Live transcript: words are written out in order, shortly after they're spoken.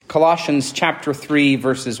Colossians chapter 3,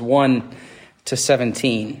 verses 1 to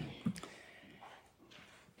 17.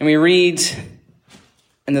 And we read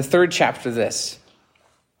in the third chapter this: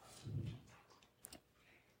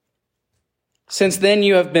 Since then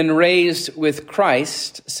you have been raised with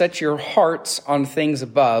Christ, set your hearts on things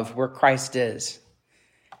above, where Christ is,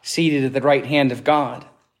 seated at the right hand of God.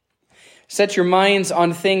 Set your minds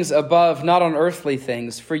on things above, not on earthly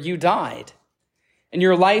things, for you died, and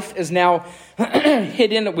your life is now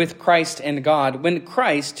hidden with Christ in God. When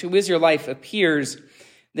Christ, who is your life, appears,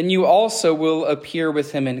 then you also will appear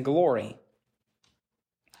with him in glory.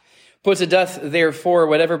 Put to death, therefore,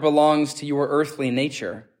 whatever belongs to your earthly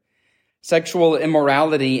nature: sexual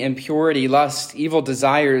immorality, impurity, lust, evil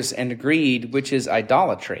desires, and greed, which is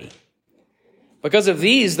idolatry. Because of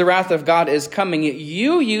these, the wrath of God is coming.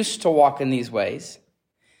 You used to walk in these ways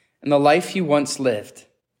in the life you once lived.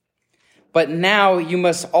 But now you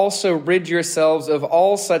must also rid yourselves of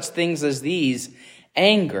all such things as these: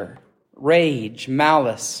 anger, rage,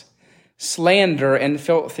 malice, slander, and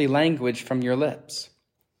filthy language from your lips.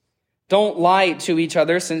 Don't lie to each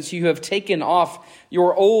other, since you have taken off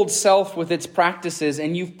your old self with its practices,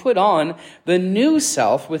 and you've put on the new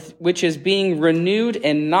self, which is being renewed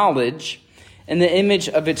in knowledge in the image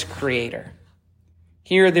of its creator.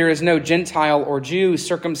 Here there is no Gentile or Jew,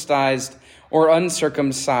 circumcised or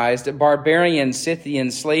uncircumcised, barbarian,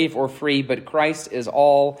 Scythian, slave or free, but Christ is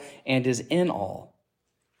all and is in all.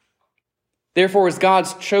 Therefore, as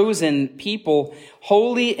God's chosen people,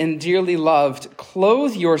 holy and dearly loved,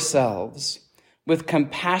 clothe yourselves with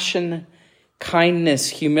compassion, kindness,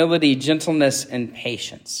 humility, gentleness, and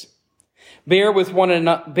patience. Bear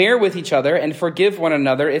with each other and forgive one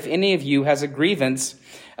another if any of you has a grievance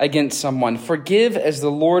against someone. Forgive as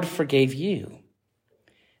the Lord forgave you.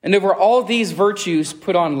 And over all these virtues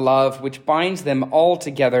put on love, which binds them all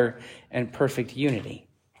together in perfect unity.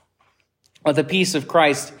 Let the peace of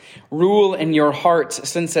Christ rule in your hearts,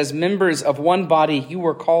 since as members of one body you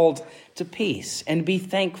were called to peace, and be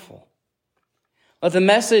thankful. Let the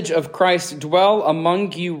message of Christ dwell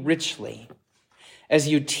among you richly, as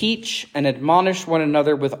you teach and admonish one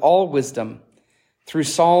another with all wisdom, through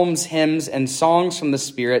psalms, hymns, and songs from the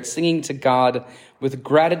Spirit, singing to God with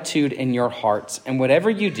gratitude in your hearts. And whatever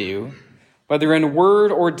you do, whether in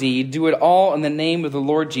word or deed, do it all in the name of the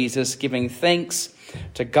Lord Jesus, giving thanks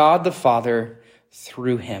to God the Father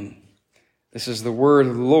through him. This is the word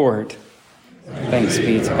of the Lord. Thanks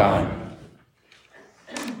be to God.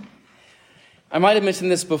 I might have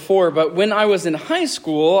mentioned this before, but when I was in high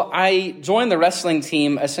school, I joined the wrestling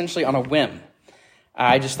team essentially on a whim.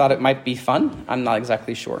 I just thought it might be fun. I'm not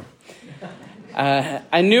exactly sure.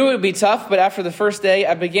 I knew it would be tough, but after the first day,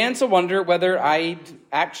 I began to wonder whether I'd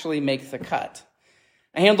actually make the cut.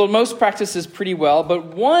 I handled most practices pretty well,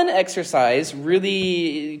 but one exercise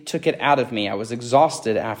really took it out of me. I was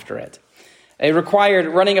exhausted after it. It required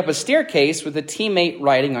running up a staircase with a teammate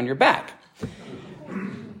riding on your back.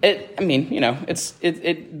 It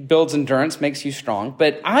builds endurance, makes you strong,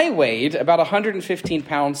 but I weighed about 115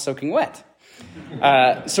 pounds soaking wet.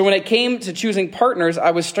 So when it came to choosing partners,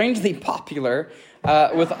 I was strangely popular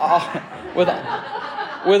with all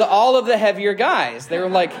of the heavier guys. They were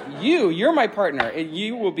like, you're my partner.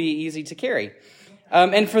 You will be easy to carry.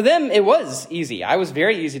 And for them, it was easy. I was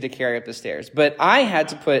very easy to carry up the stairs. But I had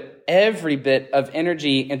to put every bit of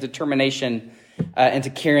energy and determination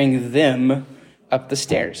into carrying them up the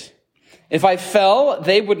stairs. If I fell,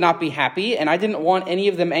 they would not be happy, and I didn't want any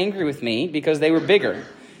of them angry with me because they were bigger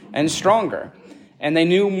and stronger, and they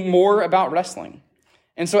knew more about wrestling.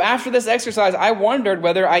 And so after this exercise, I wondered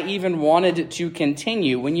whether I even wanted to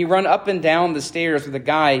continue. When you run up and down the stairs with a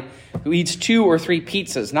guy who eats 2 or 3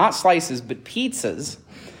 pizzas, not slices, but pizzas,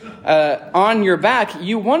 on your back,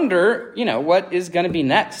 you wonder, what is going to be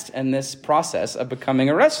next in this process of becoming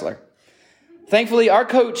a wrestler. Thankfully, our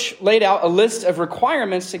coach laid out a list of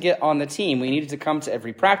requirements to get on the team. We needed to come to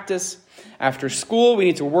every practice. After school, we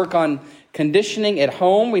needed to work on conditioning at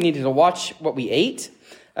home. We needed to watch what we ate.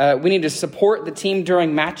 We needed to support the team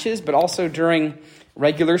during matches, but also during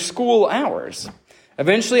regular school hours.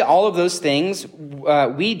 Eventually, all of those things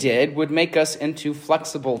we did would make us into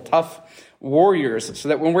flexible, tough warriors, so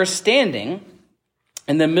that when we're standing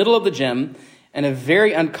in the middle of the gym in a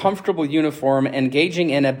very uncomfortable uniform, engaging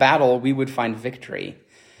in a battle, we would find victory.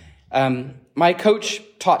 My coach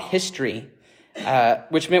taught history,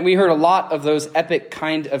 which meant we heard a lot of those epic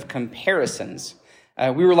kind of comparisons.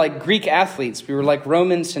 We were like Greek athletes. We were like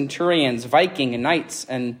Roman centurions, Viking knights,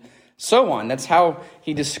 and so on. That's how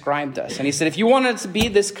he described us. And he said, if you wanted to be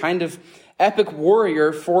this kind of epic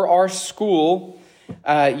warrior for our school,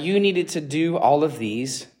 you needed to do all of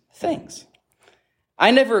these things. I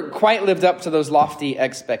never quite lived up to those lofty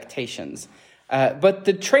expectations, but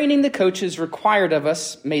the training the coaches required of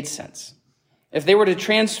us made sense. If they were to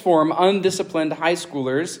transform undisciplined high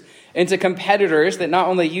schoolers into competitors that not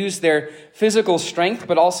only used their physical strength,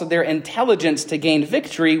 but also their intelligence to gain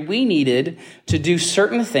victory, we needed to do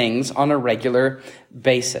certain things on a regular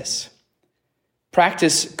basis.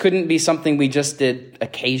 Practice couldn't be something we just did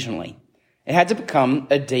occasionally. It had to become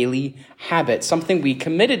a daily habit, something we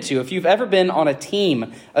committed to. If you've ever been on a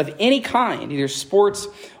team of any kind, either sports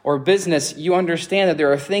or business, you understand that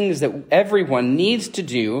there are things that everyone needs to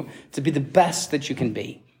do to be the best that you can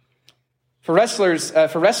be. For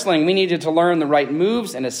wrestling, we needed to learn the right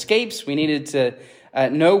moves and escapes. We needed to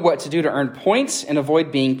know what to do to earn points and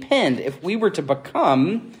avoid being pinned. If we were to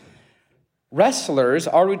become wrestlers,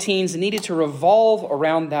 our routines needed to revolve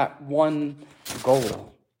around that one goal.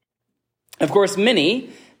 Of course, maybe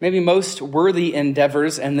most worthy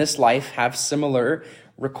endeavors in this life have similar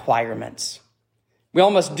requirements. We all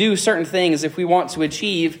must do certain things if we want to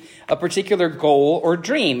achieve a particular goal or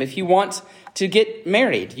dream. If you want to get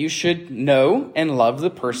married, you should know and love the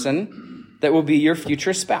person that will be your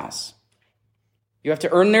future spouse. You have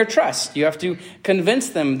to earn their trust. You have to convince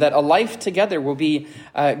them that a life together will be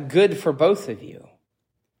good for both of you.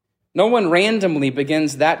 No one randomly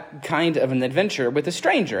begins that kind of an adventure with a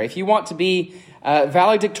stranger. If you want to be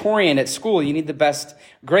valedictorian at school, you need the best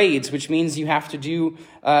grades, which means you have to do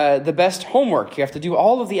the best homework. You have to do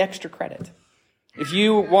all of the extra credit. If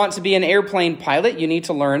you want to be an airplane pilot, you need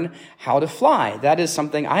to learn how to fly. That is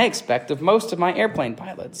something I expect of most of my airplane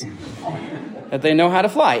pilots, that they know how to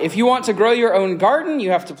fly. If you want to grow your own garden,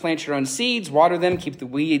 you have to plant your own seeds, water them, keep the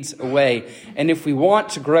weeds away. And if we want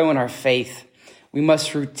to grow in our faith, we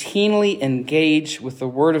must routinely engage with the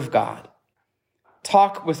Word of God,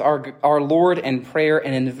 talk with our Lord in prayer,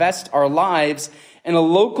 and invest our lives in a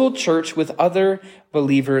local church with other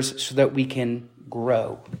believers so that we can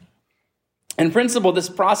grow. In principle, this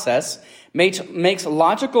process makes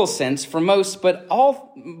logical sense for most, but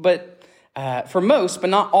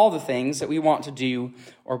not all the things that we want to do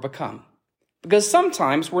or become. Because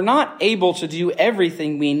sometimes we're not able to do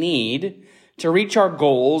everything we need to reach our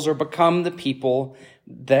goals or become the people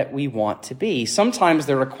that we want to be. Sometimes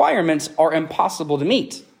the requirements are impossible to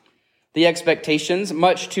meet. The expectations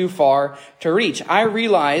much too far to reach. I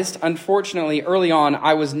realized, unfortunately, early on,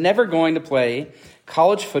 I was never going to play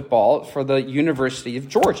college football for the University of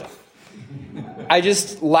Georgia. I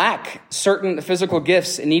just lack certain physical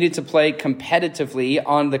gifts and needed to play competitively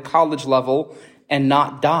on the college level and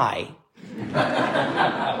not die.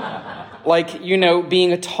 Like,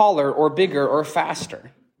 being taller or bigger or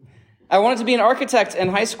faster. I wanted to be an architect in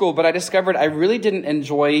high school, but I discovered I really didn't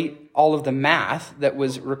enjoy all of the math that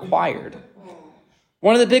was required.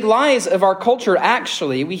 One of the big lies of our culture,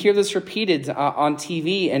 actually, we hear this repeated on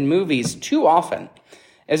TV and movies too often,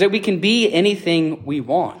 is that we can be anything we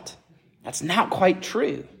want. That's not quite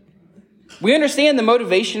true. We understand the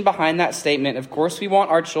motivation behind that statement. Of course, we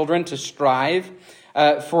want our children to strive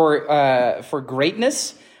for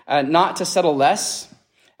greatness, not to settle less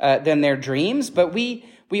than their dreams, but we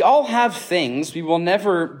all have things we will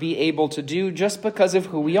never be able to do just because of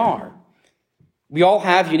who we are. We all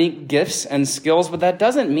have unique gifts and skills, but that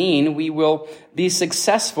doesn't mean we will be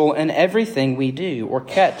successful in everything we do or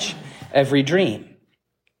catch every dream.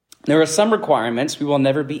 There are some requirements we will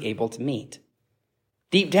never be able to meet.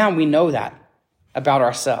 Deep down, we know that about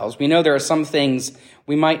ourselves. We know there are some things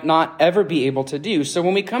we might not ever be able to do. So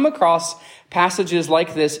when we come across passages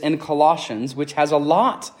like this in Colossians, which has a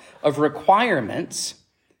lot of requirements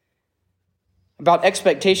about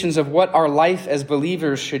expectations of what our life as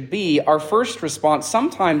believers should be, our first response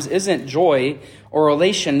sometimes isn't joy or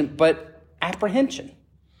elation, but apprehension.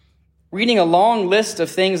 Reading a long list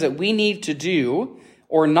of things that we need to do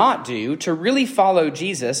or not do to really follow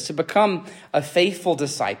Jesus, to become a faithful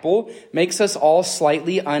disciple, makes us all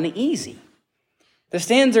slightly uneasy. The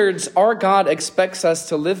standards our God expects us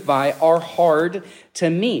to live by are hard to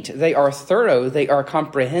meet. They are thorough. They are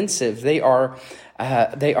comprehensive. They are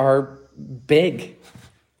big.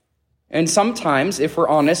 And sometimes, if we're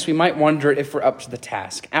honest, we might wonder if we're up to the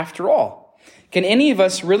task. After all, can any of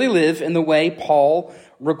us really live in the way Paul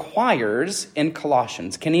requires in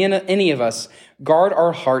Colossians? Can any of us guard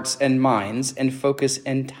our hearts and minds and focus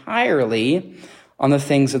entirely on the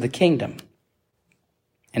things of the kingdom?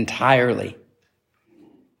 Entirely.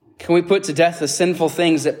 Can we put to death the sinful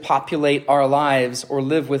things that populate our lives or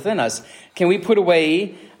live within us? Can we put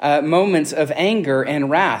away moments of anger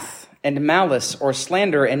and wrath and malice or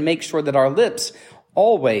slander and make sure that our lips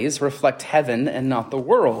always reflect heaven and not the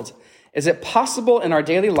world? Is it possible in our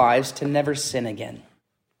daily lives to never sin again?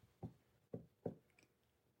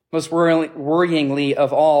 Most worryingly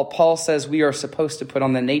of all, Paul says we are supposed to put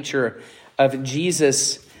on the nature of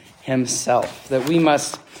Jesus himself, that we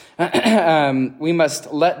must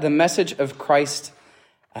let the message of Christ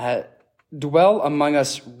dwell among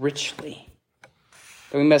us richly,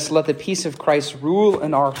 that we must let the peace of Christ rule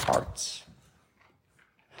in our hearts.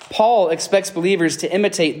 Paul expects believers to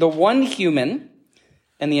imitate the one human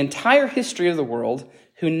in the entire history of the world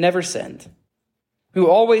who never sinned, who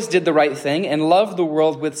always did the right thing and loved the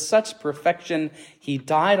world with such perfection, he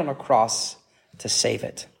died on a cross to save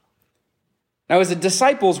it. Now, as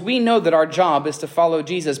disciples, we know that our job is to follow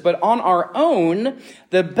Jesus, but on our own,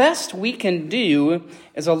 the best we can do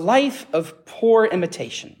is a life of poor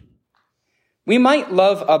imitation. We might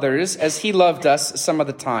love others as he loved us some of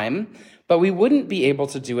the time, but we wouldn't be able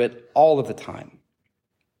to do it all of the time.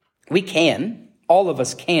 We can, all of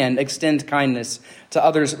us can, extend kindness to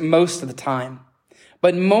others most of the time.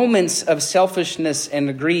 But moments of selfishness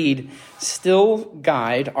and greed still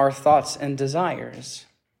guide our thoughts and desires.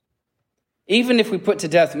 Even if we put to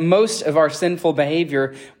death most of our sinful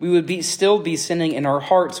behavior, we would still be sinning in our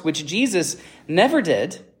hearts, which Jesus never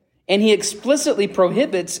did. And he explicitly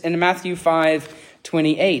prohibits in Matthew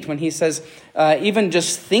 5:28, when he says, even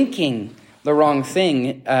just thinking the wrong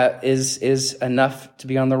thing is enough to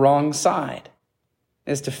be on the wrong side,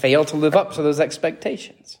 is to fail to live up to those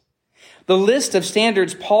expectations. The list of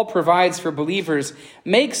standards Paul provides for believers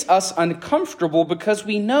makes us uncomfortable because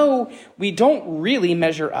we know we don't really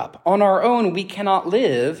measure up. On our own, we cannot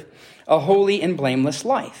live a holy and blameless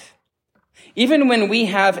life. Even when we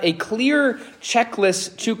have a clear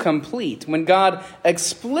checklist to complete, when God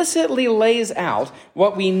explicitly lays out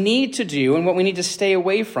what we need to do and what we need to stay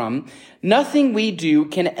away from, nothing we do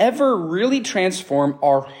can ever really transform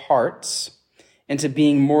our hearts into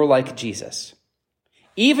being more like Jesus.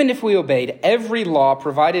 Even if we obeyed every law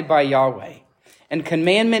provided by Yahweh and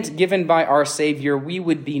commandment given by our Savior, we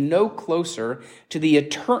would be no closer to the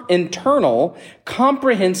internal,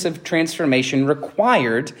 comprehensive transformation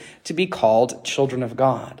required to be called children of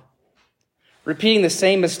God. Repeating the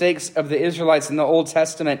same mistakes of the Israelites in the Old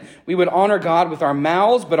Testament, we would honor God with our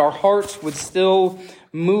mouths, but our hearts would still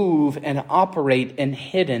move and operate in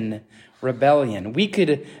hidden rebellion. We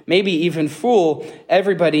could maybe even fool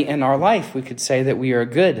everybody in our life. We could say that we are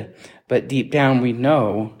good, but deep down we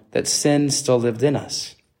know that sin still lived in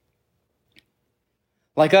us.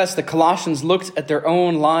 Like us, the Colossians looked at their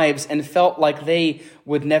own lives and felt like they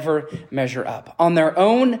would never measure up. On their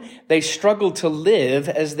own, they struggled to live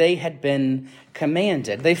as they had been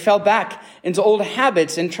commanded. They fell back into old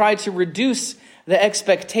habits and tried to reduce the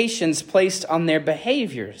expectations placed on their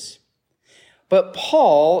behaviors. But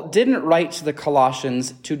Paul didn't write to the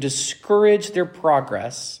Colossians to discourage their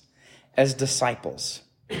progress as disciples.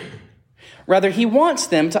 Rather, he wants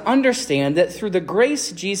them to understand that through the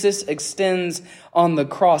grace Jesus extends on the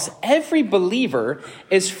cross, every believer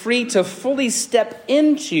is free to fully step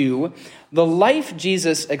into the life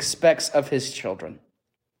Jesus expects of his children.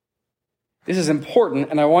 This is important,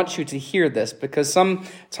 and I want you to hear this, because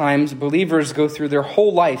sometimes believers go through their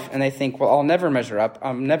whole life and they think, well, I'll never measure up.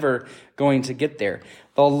 I'm never going to get there.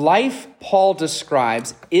 The life Paul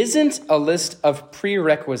describes isn't a list of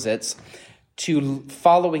prerequisites to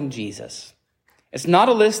following Jesus. It's not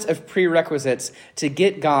a list of prerequisites to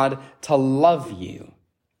get God to love you.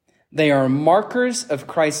 They are markers of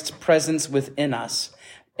Christ's presence within us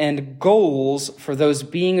and goals for those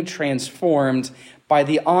being transformed by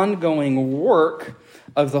the ongoing work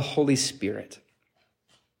of the Holy Spirit.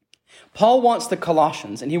 Paul wants the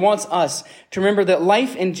Colossians, and he wants us to remember that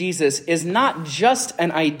life in Jesus is not just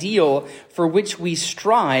an ideal for which we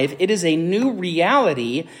strive. It is a new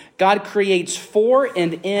reality God creates for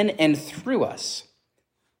and in and through us.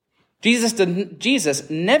 Jesus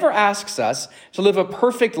never asks us to live a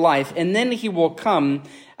perfect life, and then he will come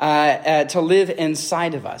to live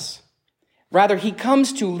inside of us. Rather, he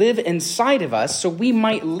comes to live inside of us so we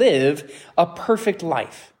might live a perfect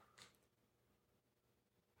life.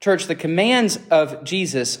 Church, the commands of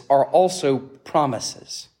Jesus are also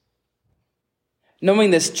promises.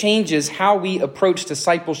 Knowing this changes how we approach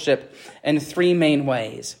discipleship in three main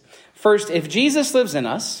ways. First, if Jesus lives in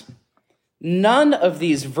us, none of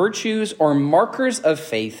these virtues or markers of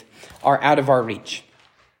faith are out of our reach.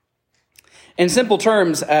 In simple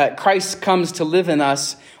terms, Christ comes to live in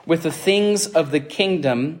us with the things of the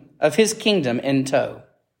kingdom, of his kingdom in tow.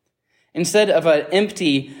 Instead of an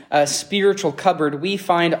empty spiritual cupboard, we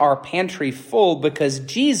find our pantry full because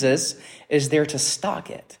Jesus is there to stock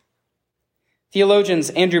it. Theologians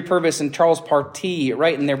Andrew Purvis and Charles Partee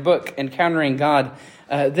write in their book, Encountering God,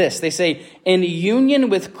 this. They say, in union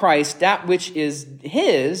with Christ, that which is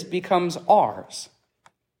his becomes ours.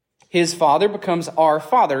 His Father becomes our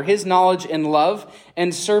Father. His knowledge and love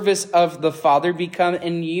and service of the Father become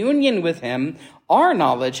in union with him, our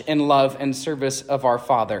knowledge and love and service of our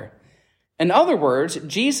Father. In other words,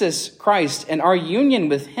 Jesus Christ and our union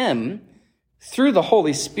with him through the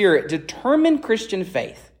Holy Spirit determine Christian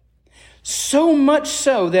faith. So much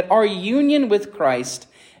so that our union with Christ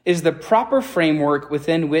is the proper framework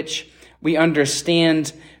within which we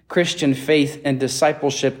understand Christian faith and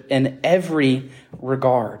discipleship in every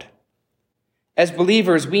regard. As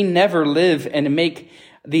believers, we never live and make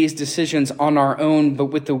these decisions on our own, but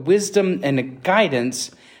with the wisdom and guidance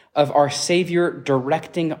of our Savior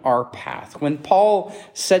directing our path. When Paul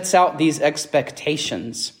sets out these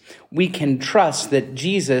expectations, we can trust that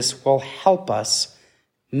Jesus will help us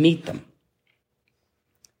meet them.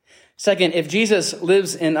 Second, if Jesus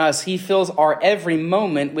lives in us, he fills our every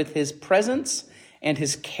moment with his presence and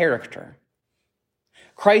his character.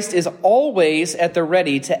 Christ is always at the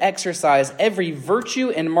ready to exercise every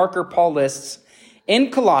virtue and marker Paul lists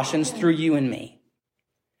in Colossians through you and me.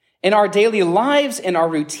 In our daily lives, in our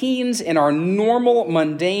routines, in our normal,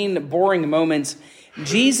 mundane, boring moments,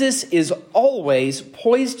 Jesus is always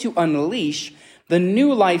poised to unleash the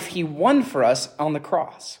new life he won for us on the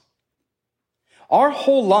cross. Our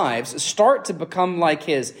whole lives start to become like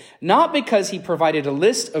his, not because he provided a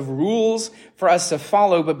list of rules for us to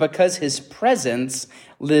follow, but because his presence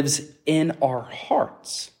lives in our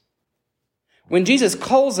hearts. When Jesus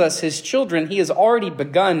calls us his children, he has already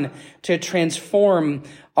begun to transform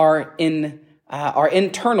our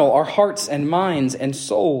internal, our hearts and minds and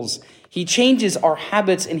souls. He changes our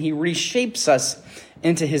habits and he reshapes us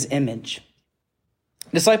into his image.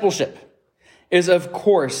 Discipleship is, of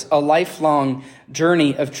course, a lifelong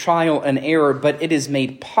journey of trial and error, but it is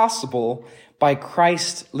made possible by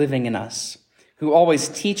Christ living in us, who always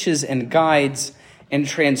teaches and guides and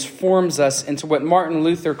transforms us into what Martin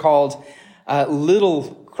Luther called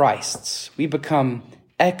little Christs. We become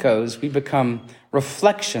echoes, we become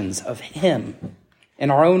reflections of him in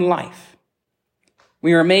our own life.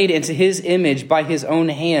 We are made into his image by his own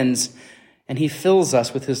hands, and he fills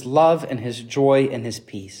us with his love and his joy and his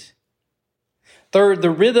peace. Third,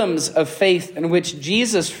 the rhythms of faith in which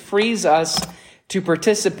Jesus frees us to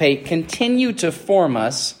participate continue to form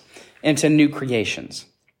us into new creations.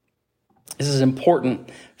 This is important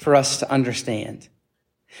for us to understand.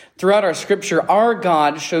 Throughout our scripture, our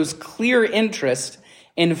God shows clear interest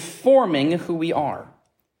in forming who we are.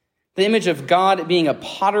 The image of God being a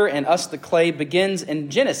potter and us the clay begins in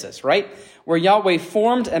Genesis, right? Where Yahweh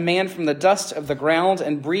formed a man from the dust of the ground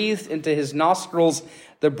and breathed into his nostrils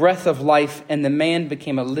the breath of life, and the man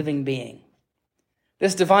became a living being.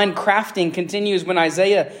 This divine crafting continues when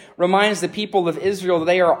Isaiah reminds the people of Israel that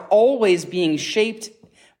they are always being shaped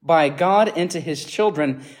by God into his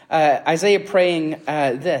children. Isaiah praying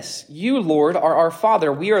this, "You, Lord, are our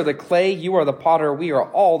Father. We are the clay. You are the potter. We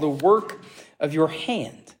are all the work of your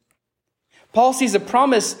hand." Paul sees a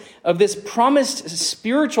promise of this promised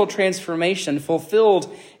spiritual transformation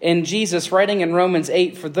fulfilled in Jesus, writing in Romans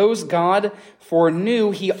 8, "For those God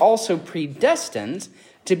foreknew, he also predestined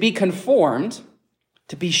to be conformed,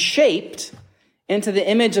 to be shaped into the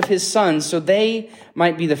image of his Son, so they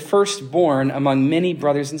might be the firstborn among many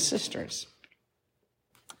brothers and sisters."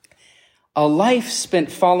 A life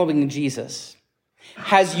spent following Jesus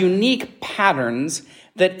has unique patterns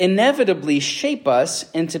that inevitably shape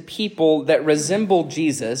us into people that resemble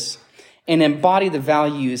Jesus and embody the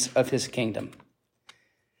values of his kingdom.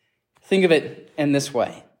 Think of it in this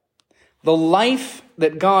way. The life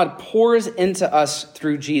that God pours into us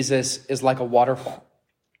through Jesus is like a waterfall,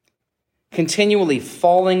 continually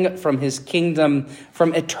falling from his kingdom,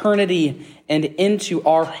 from eternity and into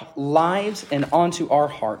our lives and onto our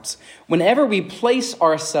hearts. Whenever we place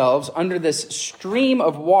ourselves under this stream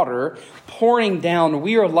of water pouring down,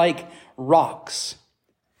 we are like rocks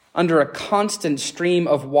under a constant stream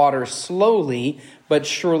of water, slowly but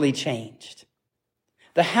surely changed.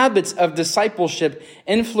 The habits of discipleship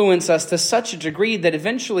influence us to such a degree that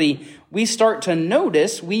eventually we start to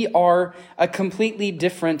notice we are a completely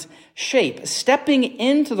different shape, stepping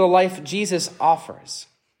into the life Jesus offers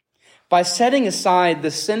by setting aside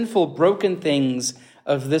the sinful, broken things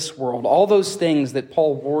of this world, all those things that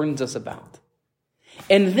Paul warns us about,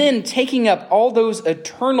 and then taking up all those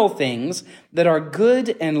eternal things that are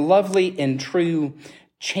good and lovely and true,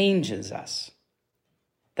 changes us.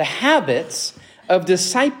 The habits of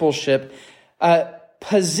discipleship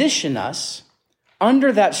position us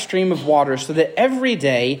under that stream of water so that every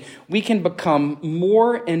day we can become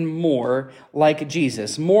more and more like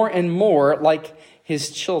Jesus, more and more like his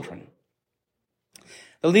children.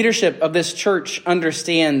 The leadership of this church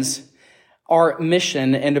understands our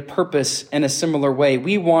mission and a purpose in a similar way.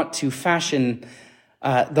 We want to fashion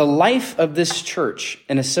the life of this church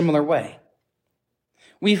in a similar way.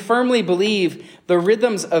 We firmly believe the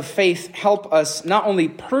rhythms of faith help us not only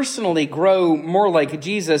personally grow more like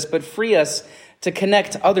Jesus, but free us to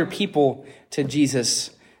connect other people to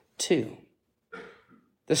Jesus too.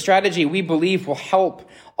 The strategy we believe will help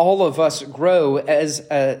all of us grow as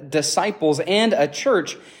disciples and a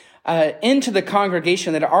church into the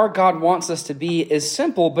congregation that our God wants us to be is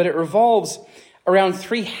simple, but it revolves around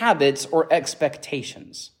three habits or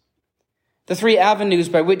expectations. The three avenues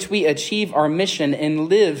by which we achieve our mission and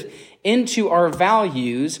live into our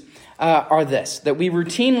values are this: that we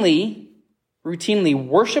routinely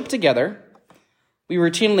worship together, we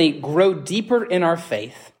routinely grow deeper in our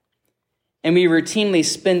faith, and we routinely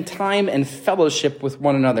spend time and fellowship with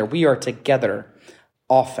one another. We are together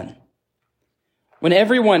often. When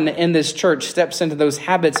everyone in this church steps into those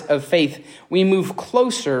habits of faith, we move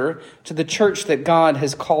closer to the church that God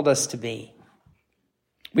has called us to be.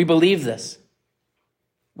 We believe this.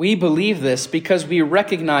 We believe this because we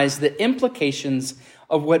recognize the implications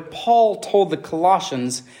of what Paul told the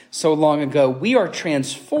Colossians so long ago. We are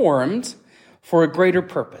transformed for a greater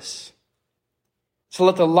purpose. So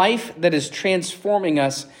let the life that is transforming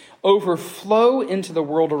us overflow into the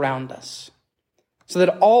world around us, so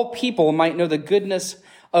that all people might know the goodness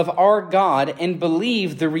of our God and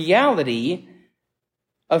believe the reality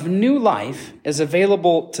of new life is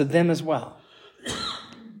available to them as well.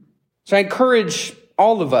 So I encourage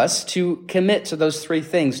all of us to commit to those three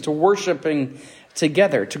things: to worshiping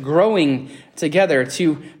together, to growing together,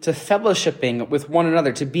 to fellowshipping with one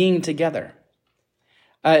another, to being together.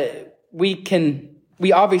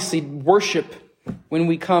 We obviously worship when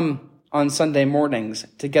we come on Sunday mornings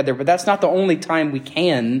together, but that's not the only time we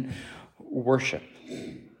can worship.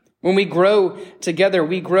 When we grow together,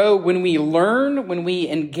 we grow when we learn, when we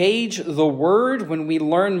engage the Word, when we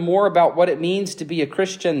learn more about what it means to be a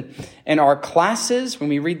Christian in our classes, when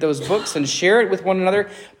we read those books and share it with one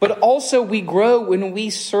another, but also we grow when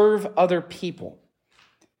we serve other people.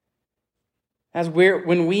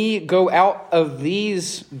 When we go out of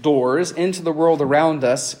these doors into the world around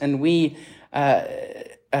us and we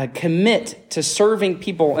commit to serving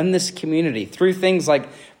people in this community through things like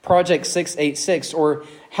Project 686 or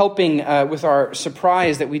helping with our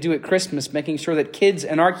surprise that we do at Christmas, making sure that kids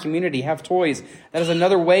in our community have toys. That is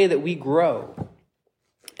another way that we grow.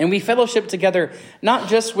 And we fellowship together, not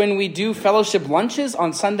just when we do fellowship lunches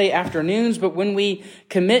on Sunday afternoons, but when we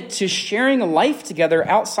commit to sharing a life together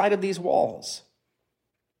outside of these walls.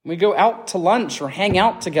 We go out to lunch or hang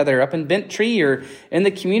out together up in Bent Tree or in the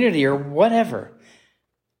community or whatever.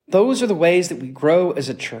 Those are the ways that we grow as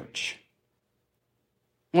a church.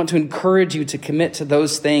 I want to encourage you to commit to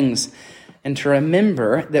those things and to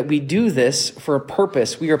remember that we do this for a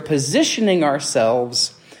purpose. We are positioning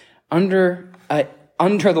ourselves under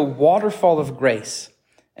the waterfall of grace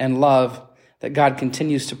and love that God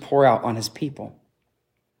continues to pour out on his people.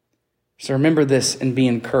 So remember this and be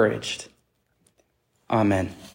encouraged. Amen.